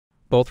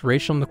Both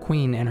Rachel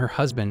McQueen and her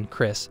husband,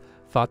 Chris,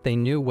 thought they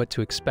knew what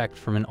to expect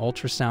from an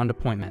ultrasound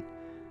appointment,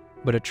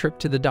 but a trip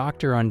to the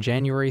doctor on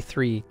January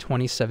 3,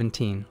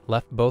 2017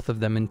 left both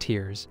of them in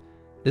tears.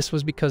 This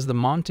was because the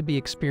mom-to-be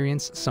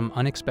experienced some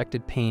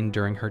unexpected pain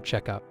during her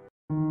checkup.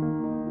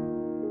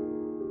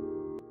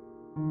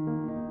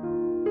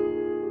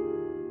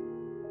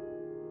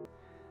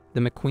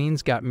 The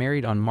McQueens got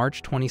married on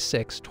March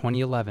 26,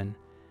 2011.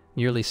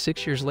 Nearly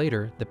 6 years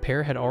later, the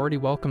pair had already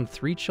welcomed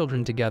 3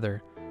 children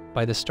together.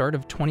 By the start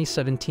of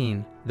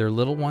 2017, their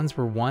little ones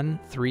were 1,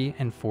 3,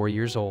 and 4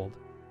 years old.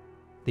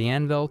 The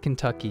Annville,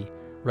 Kentucky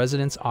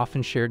residents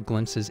often shared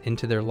glimpses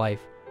into their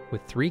life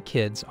with 3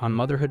 kids on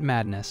Motherhood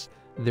Madness,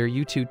 their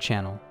YouTube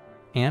channel.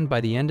 And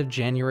by the end of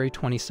January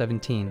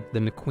 2017, the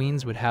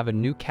McQueens would have a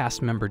new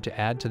cast member to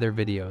add to their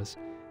videos,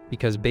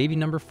 because baby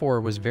number 4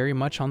 was very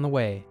much on the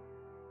way.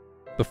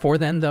 Before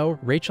then, though,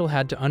 Rachel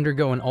had to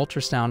undergo an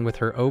ultrasound with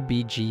her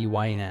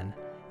OB/GYN.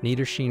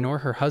 Neither she nor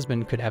her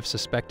husband could have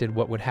suspected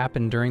what would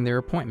happen during their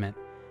appointment,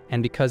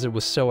 and because it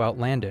was so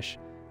outlandish,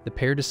 the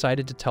pair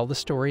decided to tell the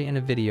story in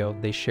a video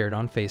they shared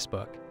on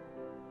Facebook.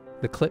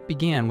 The clip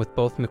began with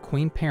both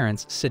McQueen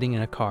parents sitting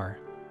in a car.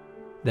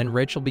 Then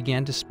Rachel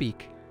began to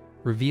speak,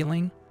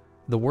 revealing,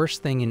 "The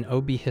worst thing in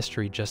OB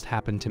history just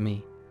happened to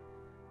me.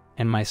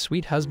 And my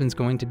sweet husband's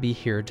going to be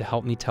here to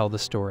help me tell the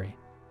story."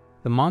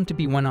 The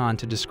mom-to-be went on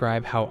to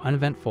describe how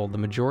uneventful the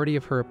majority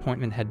of her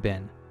appointment had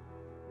been.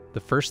 "The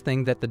first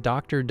thing that the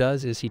doctor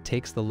does is he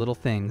takes the little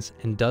things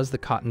and does the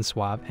cotton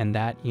swab, and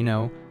that,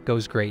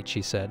 goes great,"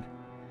 she said.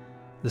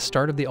 The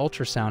start of the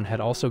ultrasound had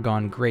also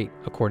gone great,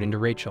 according to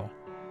Rachel.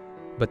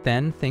 But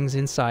then things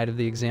inside of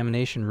the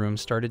examination room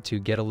started to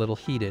get a little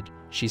heated,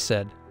 she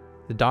said.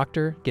 "The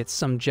doctor gets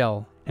some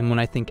gel, and when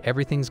I think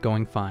everything's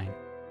going fine."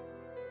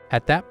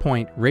 At that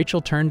point,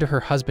 Rachel turned to her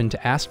husband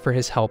to ask for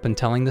his help in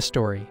telling the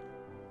story.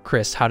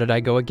 "Chris, how did I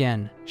go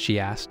again?" she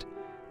asked.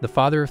 The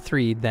father of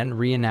 3 then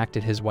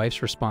reenacted his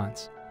wife's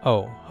response.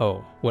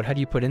 Oh, what had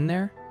you put in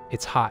there?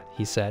 It's hot,"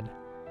 he said.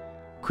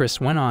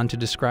 Chris went on to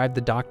describe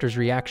the doctor's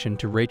reaction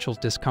to Rachel's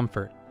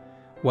discomfort.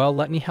 "Well,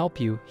 let me help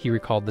you," he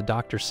recalled the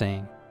doctor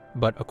saying.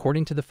 But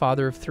according to the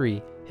father of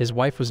 3, his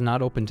wife was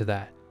not open to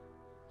that.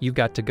 "You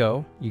got to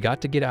go, you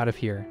got to get out of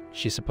here,"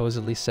 she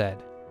supposedly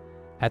said.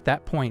 At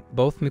that point,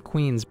 both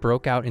McQueens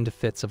broke out into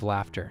fits of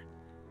laughter.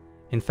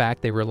 In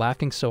fact, they were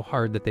laughing so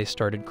hard that they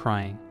started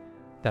crying.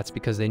 That's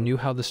because they knew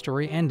how the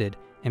story ended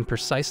and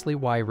precisely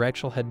why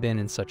Rachel had been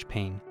in such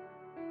pain.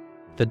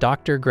 "The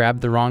doctor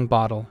grabbed the wrong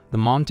bottle," the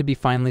mom-to-be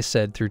finally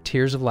said through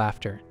tears of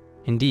laughter.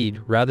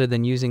 Indeed, rather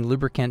than using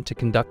lubricant to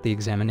conduct the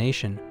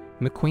examination,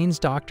 McQueen's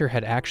doctor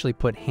had actually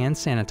put hand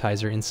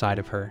sanitizer inside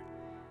of her,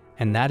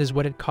 and that is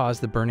what had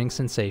caused the burning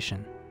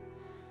sensation.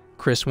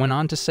 Chris went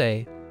on to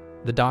say,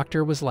 "The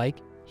doctor was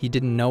like, he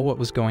didn't know what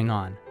was going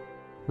on."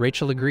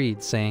 Rachel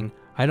agreed, saying,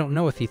 "I don't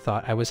know if he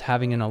thought I was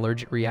having an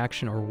allergic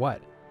reaction or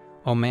what.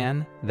 Oh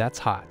man, that's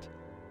hot."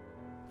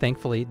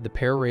 Thankfully, the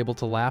pair were able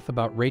to laugh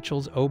about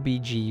Rachel's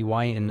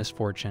OB/GYN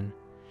misfortune.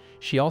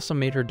 She also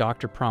made her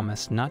doctor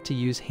promise not to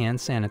use hand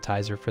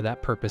sanitizer for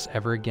that purpose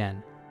ever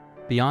again.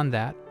 Beyond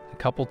that, the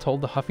couple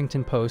told the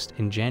Huffington Post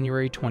in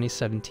January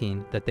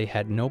 2017 that they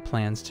had no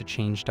plans to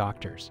change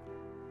doctors.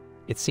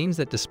 It seems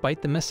that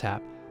despite the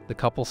mishap, the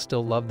couple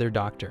still loved their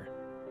doctor.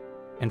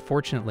 And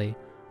fortunately,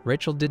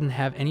 Rachel didn't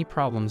have any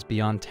problems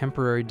beyond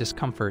temporary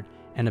discomfort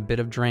and a bit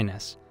of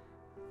dryness.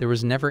 There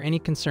was never any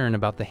concern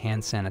about the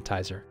hand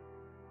sanitizer.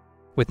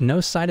 With no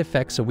side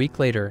effects a week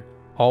later,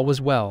 all was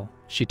well,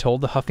 she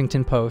told the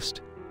Huffington Post.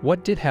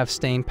 What did have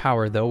staying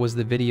power, though, was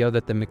the video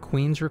that the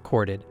McQueens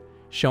recorded,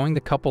 showing the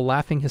couple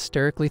laughing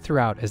hysterically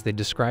throughout as they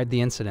described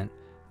the incident.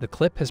 The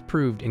clip has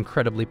proved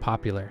incredibly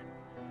popular.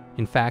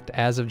 In fact,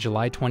 as of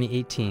July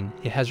 2018,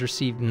 it has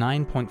received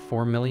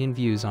 9.4 million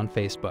views on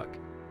Facebook.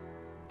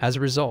 As a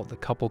result, the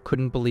couple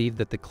couldn't believe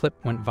that the clip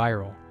went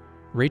viral.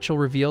 Rachel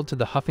revealed to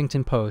the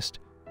Huffington Post,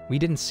 "We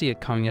didn't see it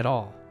coming at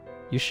all.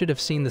 You should have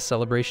seen the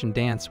celebration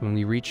dance when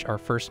we reached our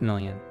first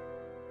million."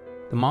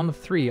 The mom of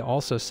 3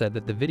 also said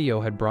that the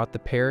video had brought the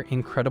pair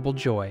incredible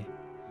joy.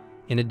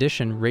 In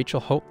addition,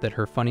 Rachel hoped that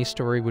her funny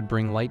story would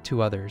bring light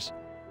to others.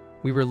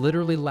 "We were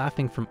literally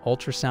laughing from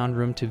ultrasound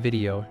room to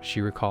video,"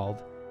 she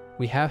recalled.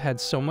 "We have had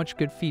so much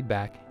good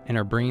feedback and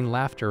are bringing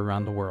laughter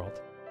around the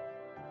world."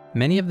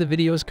 Many of the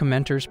video's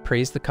commenters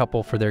praised the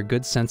couple for their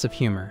good sense of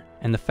humor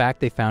and the fact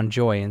they found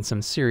joy in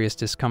some serious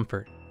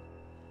discomfort.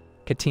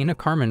 Katina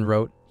Carmen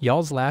wrote,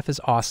 "Y'all's laugh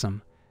is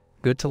awesome.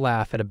 Good to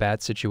laugh at a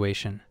bad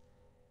situation."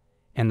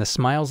 And the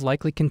smiles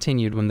likely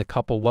continued when the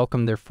couple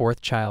welcomed their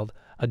 4th child,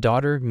 a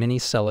daughter, Minnie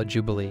Sella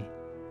Jubilee.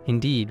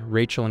 Indeed,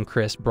 Rachel and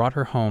Chris brought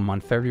her home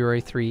on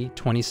February 3,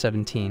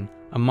 2017,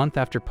 a month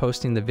after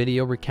posting the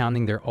video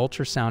recounting their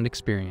ultrasound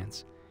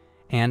experience.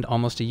 And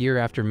almost a year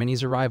after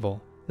Minnie's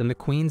arrival, the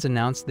McQueens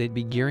announced they'd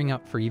be gearing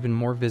up for even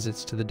more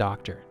visits to the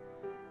doctor.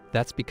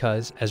 That's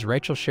because, as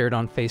Rachel shared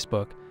on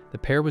Facebook, the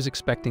pair was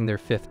expecting their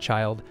 5th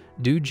child,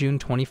 due June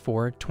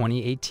 24,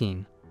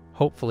 2018.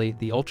 Hopefully,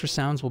 the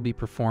ultrasounds will be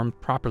performed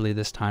properly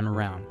this time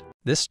around.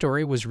 This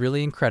story was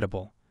really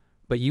incredible.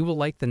 but you will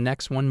like the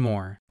next one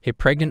more. A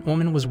pregnant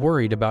woman was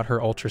worried about her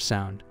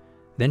ultrasound.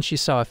 Then she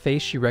saw a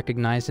face she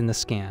recognized in the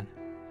scan.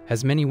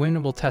 As many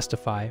women will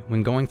testify,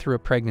 when going through a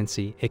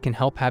pregnancy, it can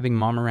help having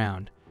mom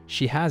around.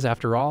 She has,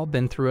 after all,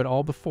 been through it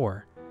all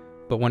before.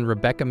 But when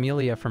Rebecca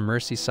Amelia from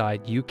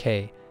Merseyside,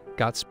 UK,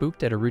 got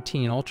spooked at a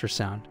routine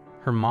ultrasound,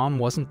 her mom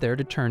wasn't there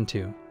to turn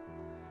to.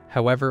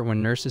 However,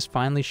 when nurses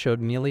finally showed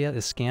Amelia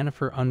a scan of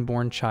her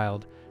unborn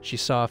child, she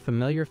saw a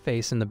familiar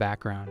face in the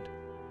background.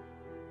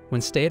 When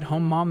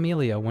stay-at-home mom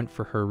Amelia went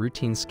for her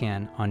routine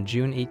scan on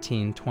June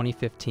 18,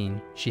 2015,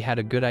 she had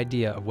a good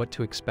idea of what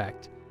to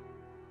expect.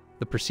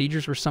 The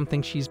procedures were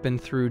something she's been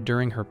through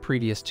during her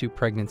previous 2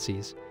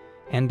 pregnancies,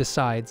 and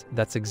besides,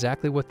 that's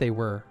exactly what they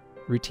were,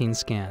 routine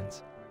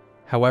scans.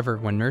 However,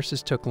 when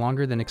nurses took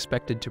longer than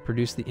expected to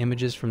produce the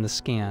images from the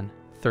scan,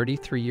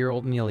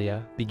 33-year-old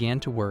Amelia began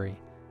to worry.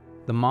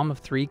 The mom of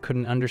 3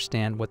 couldn't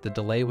understand what the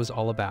delay was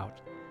all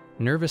about.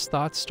 Nervous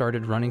thoughts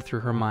started running through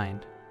her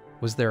mind.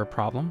 Was there a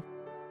problem?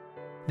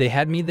 They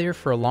had me there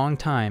for a long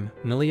time,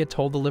 Amelia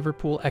told the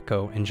Liverpool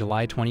Echo in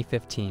July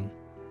 2015.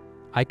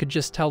 I could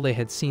just tell they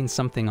had seen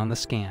something on the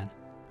scan.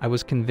 I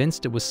was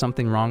convinced it was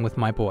something wrong with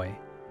my boy.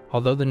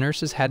 Although the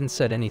nurses hadn't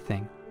said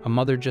anything, a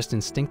mother just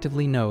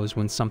instinctively knows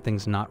when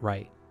something's not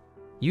right.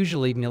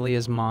 Usually,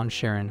 Amelia's mom,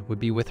 Sharon, would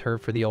be with her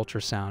for the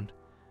ultrasound.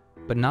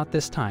 But not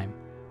this time.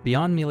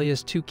 Beyond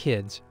Amelia's 2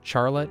 kids,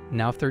 Charlotte,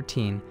 now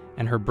 13,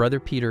 and her brother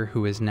Peter,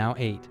 who is now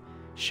 8,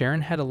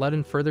 Sharon had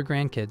 11 further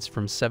grandkids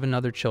from 7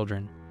 other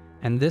children,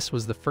 and this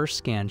was the first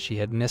scan she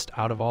had missed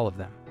out of all of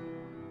them.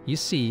 You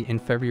see, in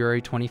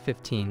February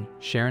 2015,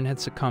 Sharon had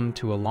succumbed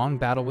to a long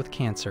battle with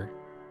cancer.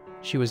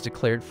 She was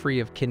declared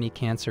free of kidney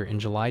cancer in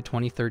July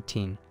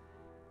 2013,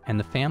 and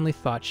the family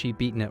thought she'd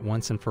beaten it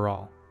once and for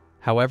all.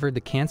 However,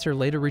 the cancer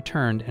later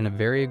returned in a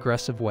very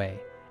aggressive way,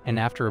 and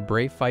after a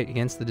brave fight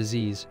against the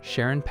disease,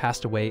 Sharon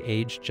passed away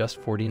aged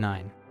just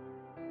 49.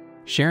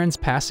 Sharon's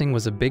passing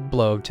was a big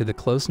blow to the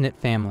close-knit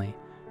family,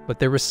 but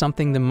there was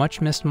something the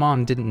much-missed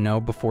mom didn't know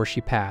before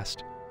she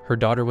passed. Her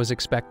daughter was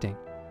expecting.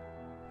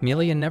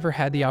 Amelia never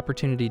had the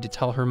opportunity to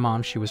tell her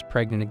mom she was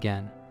pregnant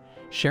again.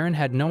 Sharon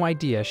had no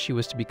idea she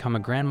was to become a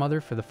grandmother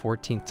for the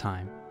 14th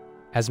time.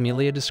 As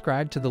Amelia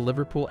described to the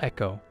Liverpool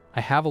Echo,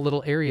 I have a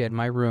little area in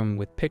my room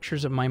with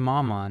pictures of my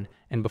mom on,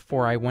 and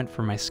before I went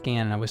for my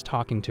scan I was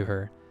talking to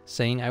her,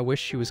 saying I wish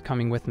she was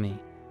coming with me.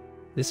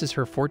 This is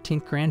her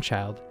 14th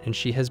grandchild, and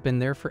she has been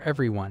there for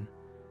everyone.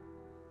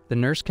 The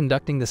nurse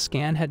conducting the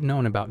scan had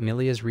known about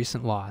Amelia's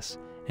recent loss,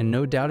 and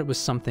no doubt it was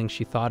something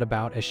she thought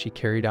about as she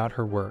carried out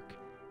her work.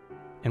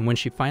 And when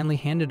she finally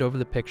handed over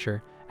the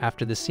picture,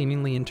 after the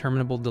seemingly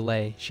interminable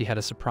delay, she had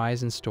a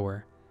surprise in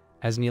store.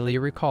 As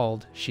Amelia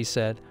recalled, she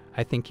said,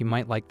 "I think you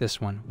might like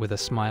this one," with a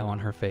smile on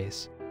her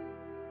face.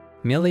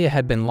 Amelia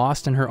had been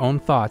lost in her own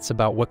thoughts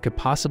about what could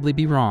possibly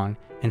be wrong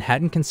and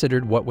hadn't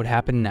considered what would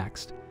happen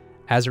next.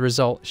 As a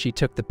result, she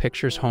took the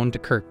pictures home to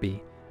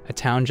Kirkby, a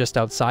town just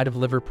outside of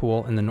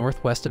Liverpool in the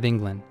northwest of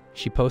England.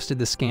 She posted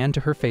the scan to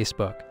her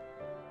Facebook.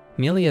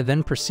 Amelia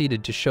then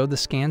proceeded to show the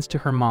scans to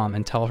her mom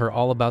and tell her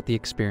all about the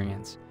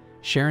experience.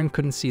 Sharon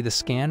couldn't see the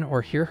scan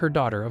or hear her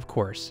daughter, of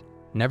course.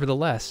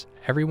 Nevertheless,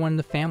 everyone in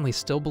the family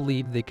still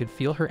believed they could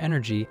feel her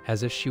energy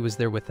as if she was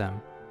there with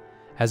them.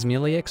 As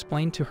Amelia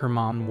explained to her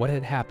mom what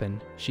had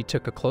happened, she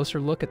took a closer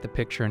look at the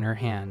picture in her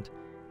hand.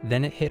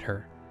 Then it hit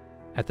her.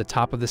 At the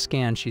top of the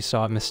scan, she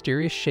saw a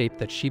mysterious shape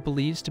that she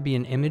believes to be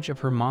an image of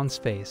her mom's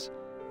face.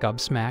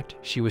 Gobsmacked,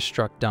 she was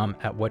struck dumb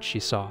at what she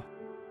saw.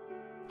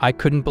 "I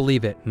couldn't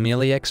believe it,"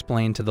 Amelia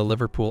explained to the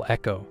Liverpool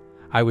Echo.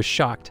 "I was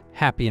shocked,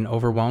 happy, and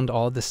overwhelmed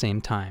all at the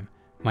same time.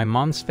 My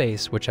mom's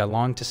face, which I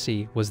longed to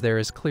see, was there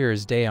as clear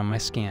as day on my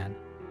scan."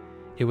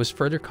 It was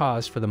further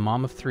cause for the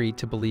mom of 3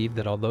 to believe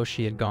that although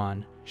she had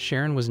gone,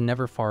 Sharon was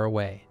never far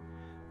away.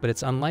 But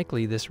it's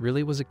unlikely this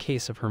really was a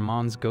case of her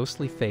mom's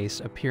ghostly face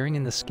appearing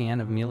in the scan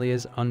of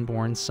Amelia's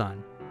unborn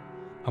son.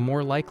 A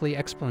more likely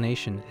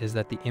explanation is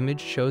that the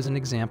image shows an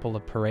example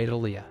of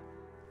pareidolia.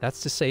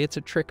 That's to say, it's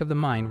a trick of the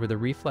mind where the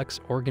reflex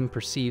organ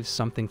perceives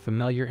something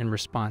familiar in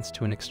response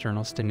to an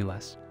external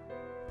stimulus.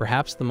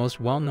 Perhaps the most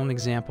well-known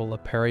example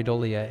of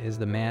pareidolia is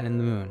the man in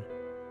the moon.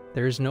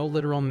 There is no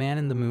literal man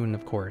in the moon,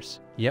 of course,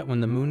 yet when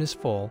the moon is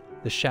full,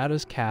 the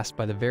shadows cast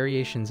by the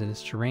variations in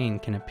its terrain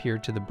can appear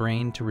to the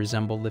brain to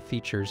resemble the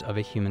features of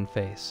a human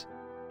face.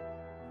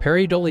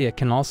 Pareidolia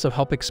can also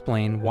help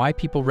explain why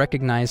people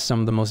recognize some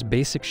of the most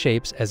basic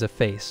shapes as a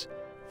face.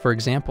 For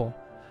example,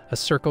 a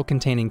circle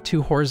containing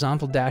 2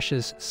 horizontal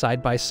dashes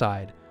side by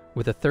side,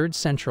 with a third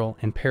central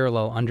and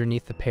parallel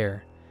underneath the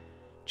pair.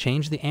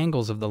 Change the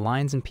angles of the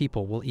lines and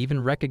people will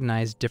even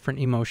recognize different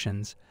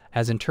emotions,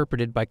 as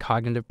interpreted by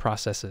cognitive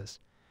processes.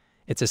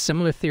 It's a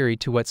similar theory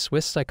to what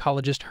Swiss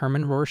psychologist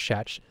Hermann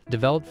Rorschach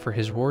developed for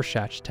his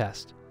Rorschach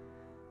test.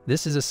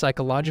 This is a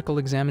psychological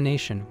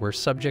examination where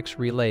subjects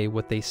relay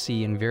what they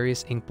see in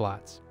various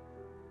inkblots.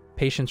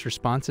 Patients'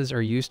 responses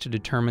are used to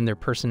determine their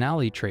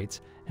personality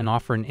traits and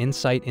offer an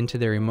insight into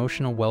their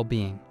emotional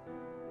well-being.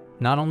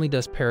 Not only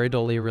does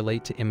pareidolia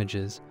relate to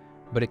images,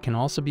 but it can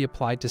also be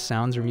applied to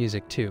sounds or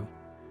music too.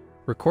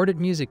 Recorded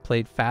music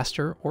played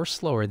faster or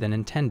slower than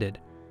intended,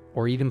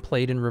 or even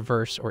played in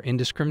reverse, or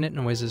indiscriminate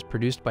noises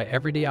produced by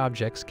everyday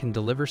objects can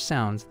deliver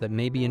sounds that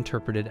may be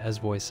interpreted as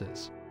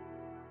voices.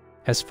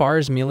 As far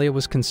as Melia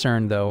was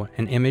concerned, though,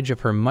 an image of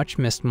her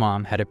much-missed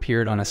mom had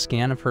appeared on a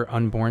scan of her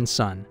unborn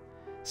son.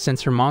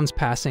 Since her mom's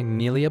passing,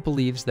 Melia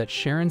believes that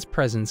Sharon's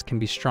presence can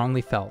be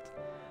strongly felt.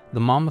 The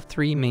mom of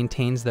 3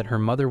 maintains that her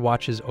mother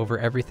watches over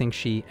everything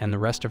she and the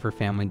rest of her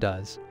family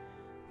does.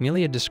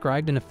 Melia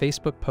described in a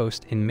Facebook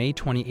post in May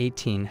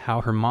 2018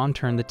 how her mom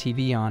turned the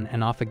TV on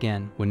and off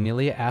again when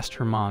Melia asked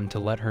her mom to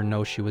let her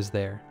know she was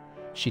there.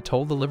 She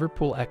told the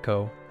Liverpool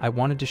Echo, "I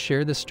wanted to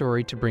share this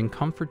story to bring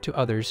comfort to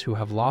others who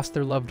have lost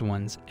their loved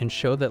ones and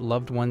show that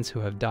loved ones who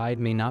have died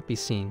may not be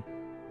seen,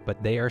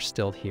 but they are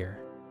still here."